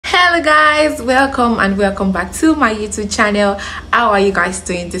Hello guys, welcome and welcome back to my YouTube channel. How are you guys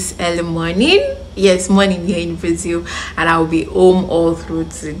doing this early morning? Yes, morning here in Brazil, and I'll be home all through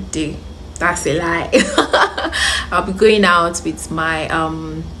today. That's a lie. I'll be going out with my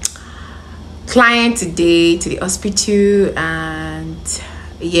client today to the hospital, and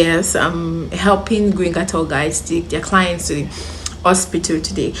yes, I'm helping Green Cattle guys take their clients to the hospital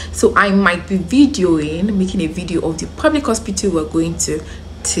today. So I might be making a video of the public hospital we're going to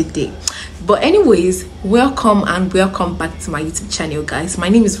today. But anyways, welcome and welcome back to my YouTube channel, guys. My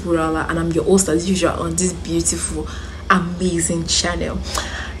name is Rurala and I'm your host as usual on this beautiful, amazing channel.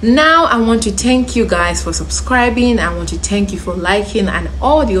 Now I want to thank you guys for subscribing. I want to thank you for liking and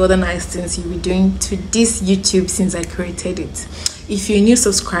all the other nice things you've been doing to this YouTube since I created it. If you're a new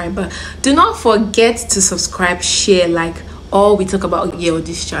subscriber, do not forget to subscribe, share, like. All we talk about here on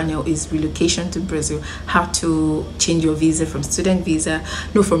this channel is relocation to Brazil, how to change your visa from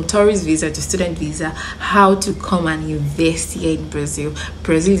from tourist visa to student visa, how to come and invest here in Brazil.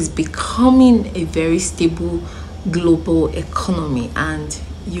 Brazil is becoming a very stable global economy and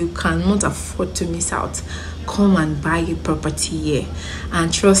you cannot afford to miss out. Come and buy a property here,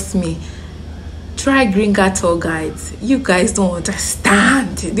 and trust me, try Green Cattle guides. You guys don't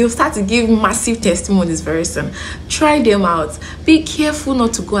understand. They'll start to give massive testimonies very soon. Try them out. Be careful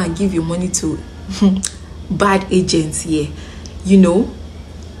not to go and give your money to bad agents here. You know,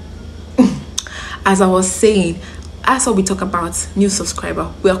 as I was saying, as we talk about new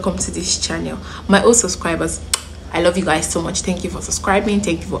subscriber, welcome to this channel. My old subscribers, I love you guys so much. Thank you for subscribing.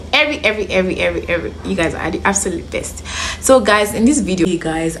 Thank you for every you guys are the absolute best. So guys, in this video, hey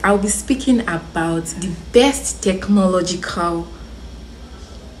guys, I'll be speaking about the best technological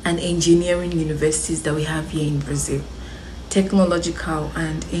and engineering universities that we have here in Brazil. Technological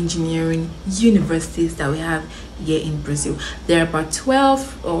and engineering universities that we have here in Brazil. There are about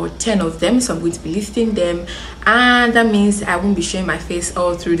 12 or 10 of them, so I'm going to be listing them, and that means I won't be showing my face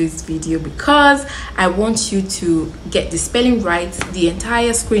all through this video because I want you to get the spelling right. The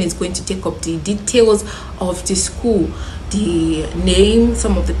entire screen is going to take up the details of the school, the name,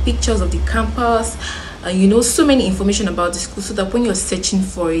 some of the pictures of the campus, you know, so many information about the school, so that when you're searching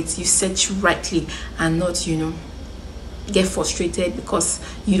for it, you search rightly and not, you know, get frustrated because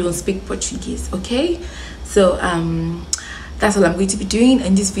you don't speak Portuguese. Okay, so that's all I'm going to be doing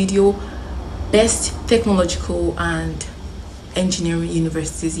in this video. Best technological and engineering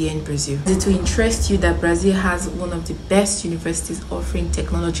universities here in Brazil. To interest you that Brazil has one of the best universities offering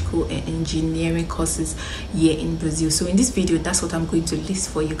technological and engineering courses here in Brazil. So in this video, that's what I'm going to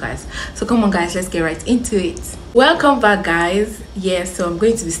list for you guys. So come on guys, let's get right into it. Welcome back guys. Yeah, so I'm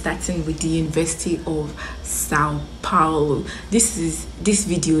going to be starting with the University of Sao Paulo. This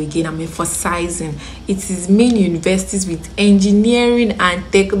video again, I'm emphasizing it is main universities with engineering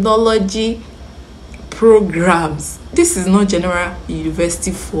and technology programs. This is not general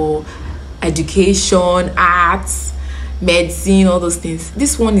university for education, arts, medicine, all those things.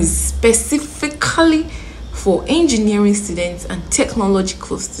 This one is specifically for engineering students and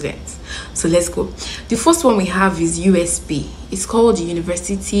technological students. So let's go. The first one we have is USB. It's called the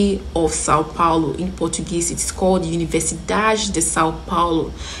University of Sao Paulo. In Portuguese, it's called Universidade de Sao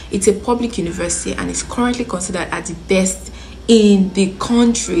Paulo. It's a public university and it's currently considered as the best in the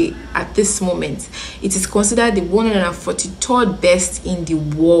country at this moment. It is considered the 143rd best in the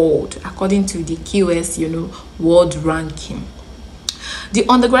world according to the QS, you know, world ranking. The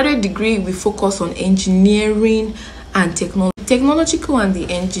undergraduate degree we focus on engineering and technological and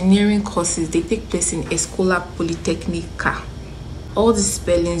the engineering courses. They take place in Escola Politecnica. All the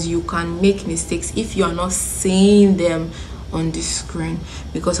spellings, you can make mistakes if you are not seeing them on the screen,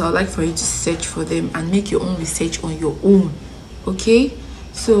 because I would like for you to search for them and make your own research on your own. Okay,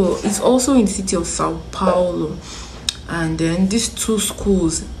 so it's also in the city of Sao Paulo. And then these two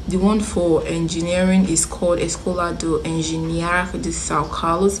schools, the one for engineering is called Escola do Engenharia de São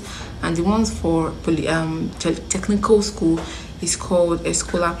Carlos, and the one for technical school is called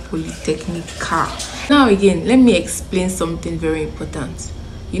Escola Politecnica. Now again, let me explain something very important.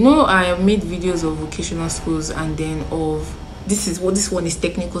 You know, I have made videos of vocational schools, and then of this one is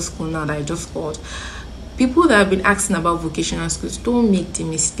technical school now that I just called. People that have been asking about vocational schools, don't make the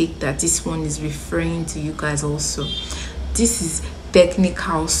mistake that this one is referring to you guys also. This is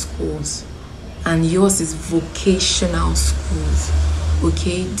technical schools and yours is vocational schools.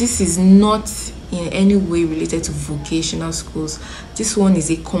 Okay, this is not in any way related to vocational schools. This one is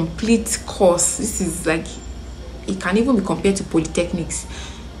a complete course. This is like, it can even be compared to polytechnics.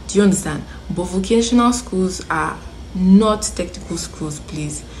 Do you understand? But vocational schools are not technical schools,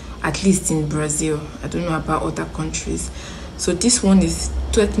 please. At least in Brazil. I don't know about other countries. So this one is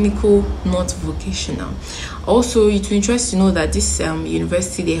technical, not vocational. Also, it will interest to know that this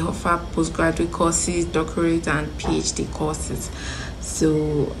university, they offer postgraduate courses, doctorate and PhD courses.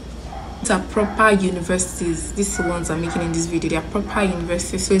 So these are proper universities. These ones I'm making in this video, they are proper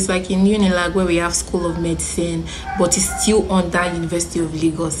universities. So it's like in Unilag, where we have School of Medicine, but it's still under University of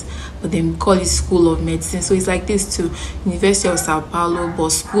Lagos, but then we call it School of Medicine. So it's like this too: University of Sao Paulo, but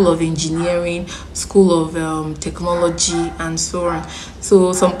School of Engineering, School of Technology, and so on.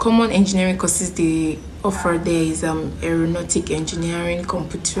 So some common engineering courses they offer there is aeronautic engineering,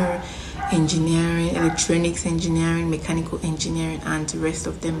 computer engineering, electronics engineering, mechanical engineering, and the rest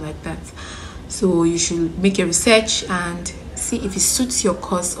of them like that. So you should make a research and see if it suits your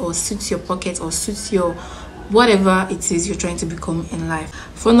course or suits your pocket or suits your whatever it is you're trying to become in life.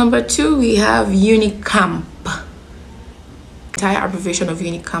 For number 2, we have Unicamp. The entire abbreviation of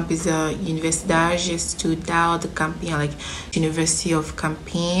Unicamp is Universidade Estadual de Campinas, like University of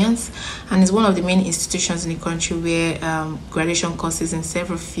Campinas, and it's one of the main institutions in the country where graduation courses in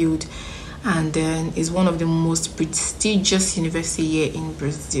several fields, and then is one of the most prestigious university here in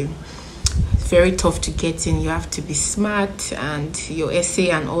Brazil. It's very tough to get in. You have to be smart, and your essay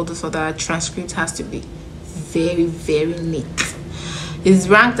and all those other transcripts has to be very, very neat. It's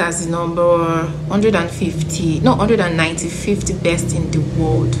ranked as the number 195th best in the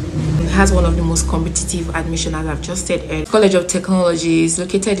world. It has one of the most competitive admission, as I've just said earlier. College of Technology is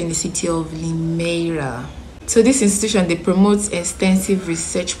located in the city of Limeira. So this institution, they promote extensive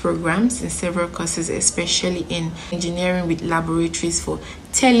research programs in several courses, especially in engineering with laboratories for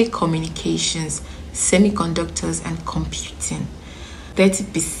telecommunications, semiconductors, and computing.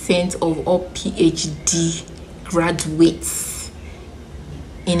 30% of all PhD graduates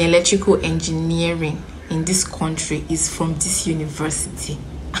in electrical engineering in this country is from this university.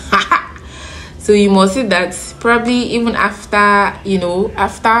 So you must see that probably even after,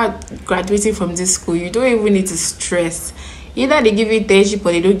 after graduating from this school, you don't even need to stress. Either they give you internship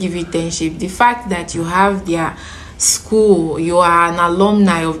or they don't give you internship. The fact that you have their school, you are an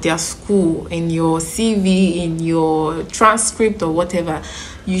alumni of their school in your CV, in your transcript or whatever,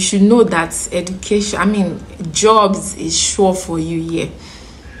 you should know that education, jobs is sure for you here.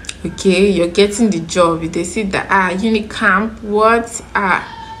 Okay, you're getting the job. If they see that Unicamp, what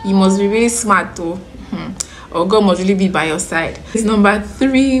you must be really smart though, or God must really be by your side. It's number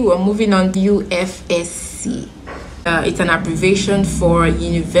 3. We're moving on to UFSC. It's an abbreviation for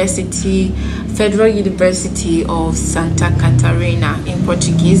Federal University of Santa Catarina. In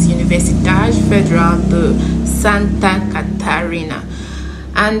Portuguese, Universidade Federal de Santa Catarina.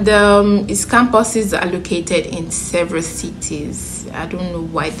 And its campuses are located in several cities. I don't know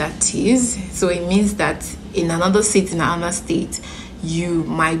why that is. So it means that in another city, in another state, you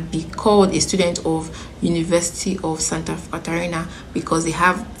might be called a student of University of Santa Catarina because they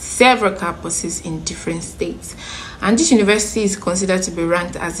have several campuses in different states. And this university is considered to be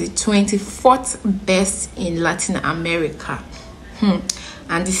ranked as the 24th best in Latin America,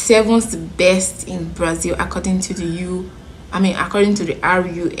 and the 7th best in Brazil according to the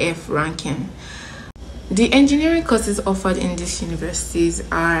RUF ranking. The engineering courses offered in these universities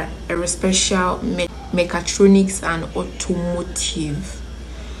are aerospatial, mechatronics, and automotive.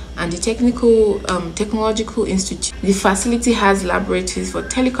 And the technological institute, the facility has laboratories for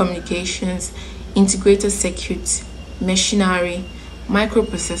telecommunications, integrated circuits, machinery,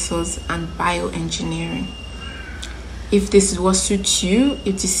 microprocessors, and bioengineering. If this is what suits you,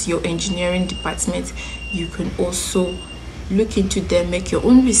 if this is your engineering department, you can also look into them, make your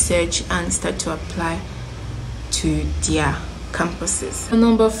own research, and start to apply to their campuses.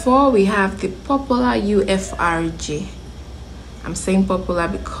 Number 4, we have the popular UFRJ. I'm saying popular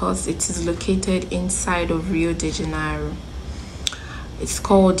because it is located inside of Rio de Janeiro. It's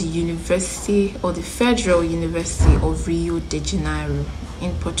called the University, or the Federal University of Rio de Janeiro.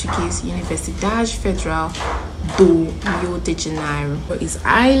 In Portuguese, Universidade Federal do Rio de Janeiro. It's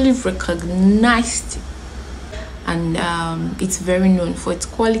highly recognized, and it's very known for its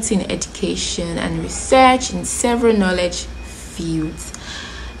quality in education and research in several knowledge fields.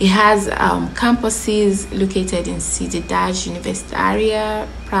 It has campuses located in Cidade Universitária,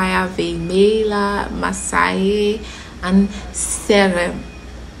 Praia Vermelha, Macaé, and Serra.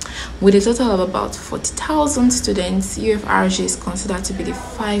 With a total of about 40,000 students, UFRJ is considered to be the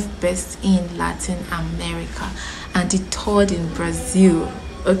 5th best in Latin America and the 3rd in Brazil.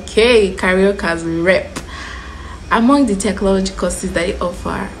 Okay, Carioca's rep. Among the technology courses that it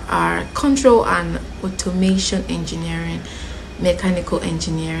offers are control and automation engineering, mechanical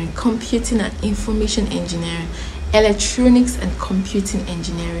engineering, computing and information engineering, electronics and computing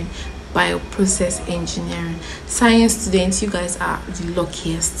engineering, bioprocess engineering. Science students, you guys are the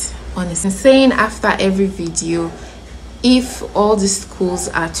luckiest, honestly. I'm saying after every video, if all these schools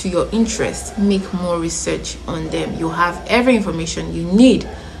are to your interest, make more research on them. You have every information you need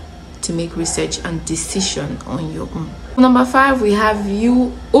to make research and decision on your own. Number 5, we have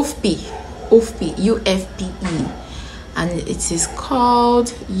UFPE, and it is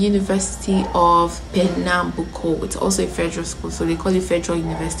called University of Pernambuco. It's also a federal school, so they call it Federal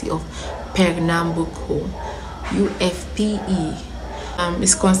University of Pernambuco, UFPE.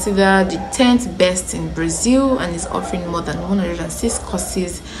 It's considered the 10th best in Brazil and is offering more than 106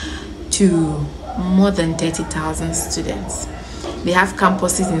 courses to more than 30,000 students. They have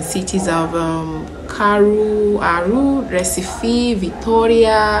campuses in cities of Caruaru, Recife,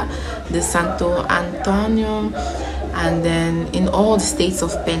 Vitória, de Santo Antonio, and then in all the states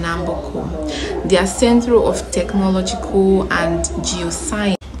of Pernambuco. They are Center of Technological and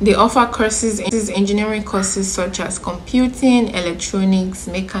Geoscience. They offer courses, engineering courses such as computing, electronics,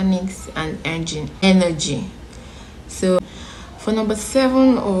 mechanics, and energy. So for number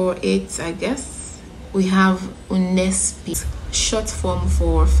 7 or 8, I guess, we have UNESP, short form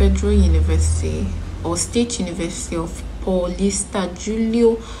for Federal University or State University of Paulista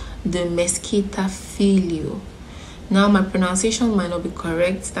Julio de Mesquita Filho. Now my pronunciation might not be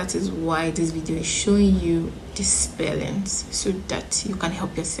correct. That is why this video is showing you the spellings so that you can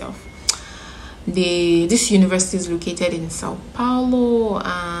help yourself. This university is located in Sao Paulo,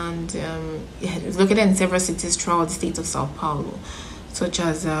 and it's located in several cities throughout the state of Sao Paulo, such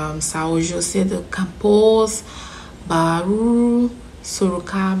as São José dos Campos, Bauru,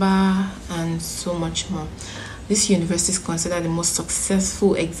 Sorocaba, and so much more. This university is considered the most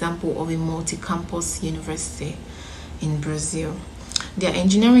successful example of a multi-campus university in Brazil. Their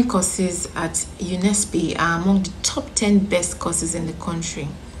engineering courses at UNESP are among the top 10 best courses in the country,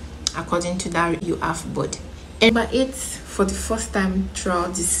 according to that UAF board. Number 8, for the first time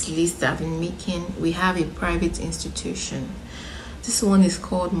throughout this list I've been making, we have a private institution. This one is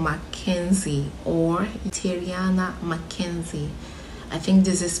called Mackenzie, or Teriana Mackenzie. I think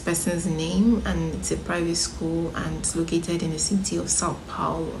this is person's name, and it's a private school and it's located in the city of Sao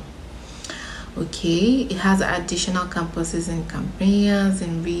Paulo. Okay, it has additional campuses in Campinas,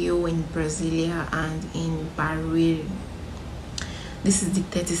 in Rio, in Brasilia, and in Barueri. This is the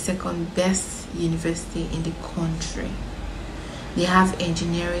 32nd best university in the country. They have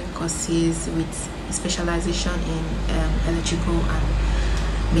engineering courses with specialization in electrical and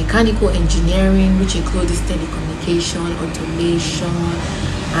mechanical engineering, which includes telecommunication, automation,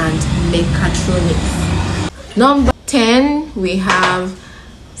 and mechatronics. Number 10, we have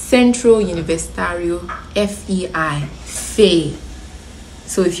Centro Universitario FEI.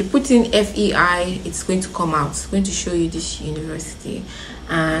 So if you put in FEI, it's going to come out. It's going to show you this university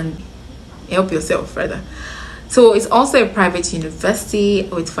and help yourself rather. So it's also a private university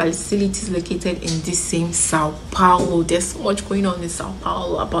with facilities located in this same Sao Paulo. There's so much going on in Sao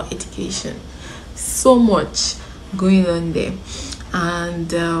Paulo about education. So much going on there.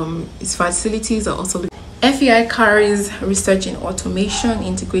 And its facilities are also FEI carries research in automation,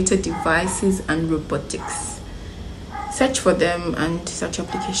 integrated devices, and robotics. Search for them and search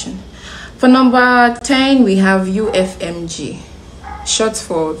application. For number 10, we have UFMG, short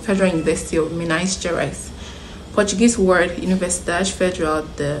for Federal University of Minas Gerais. Portuguese word Universidade Federal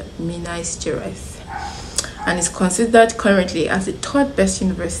de Minas Gerais, and is considered currently as the 3rd best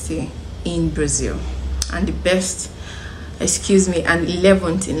university in Brazil and the best, and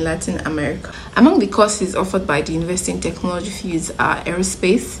 11th in Latin America. Among the courses offered by the university in technology fields are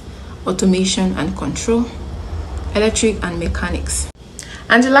aerospace, automation and control, electric and mechanics.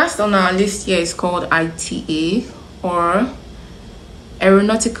 And the last on our list here is called ITA, or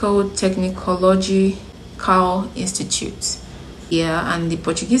Aeronautical Technology Institute. Yeah, and the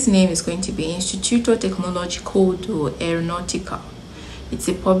Portuguese name is going to be Instituto Tecnológico do Aeronáutica. It's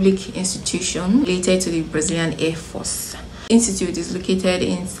a public institution related to the Brazilian Air Force. The institute is located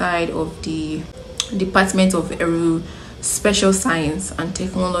inside of the Department of Aerospatial Science and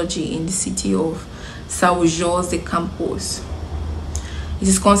Technology in the city of São José dos Campos. It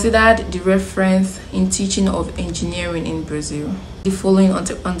is considered the reference in teaching of engineering in Brazil. The following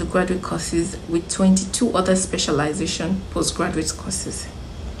undergraduate courses with 22 other specialization postgraduate courses.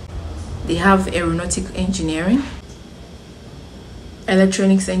 They have aeronautic engineering,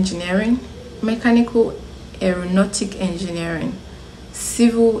 electronics engineering, mechanical aeronautic engineering,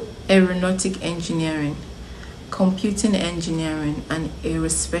 civil aeronautic engineering, computing engineering, and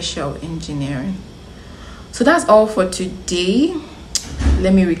aerospatial engineering. So that's all for today.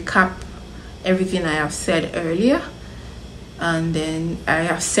 Let me recap everything I have said earlier. And then I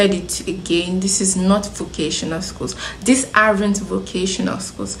have said it again, this is not vocational schools. These aren't vocational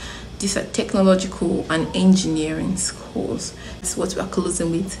schools. These are technological and engineering schools. That's what we are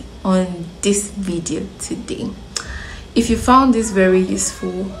closing with on this video today. If you found this very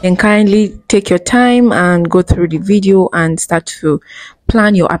useful, then kindly take your time and go through the video and start to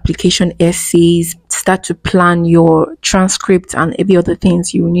plan your application essays, start to plan your transcript and every other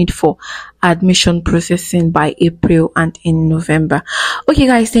things you need for admission processing by April and in November. Okay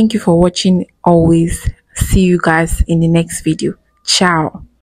guys, thank you for watching. Always see you guys in the next video. Ciao.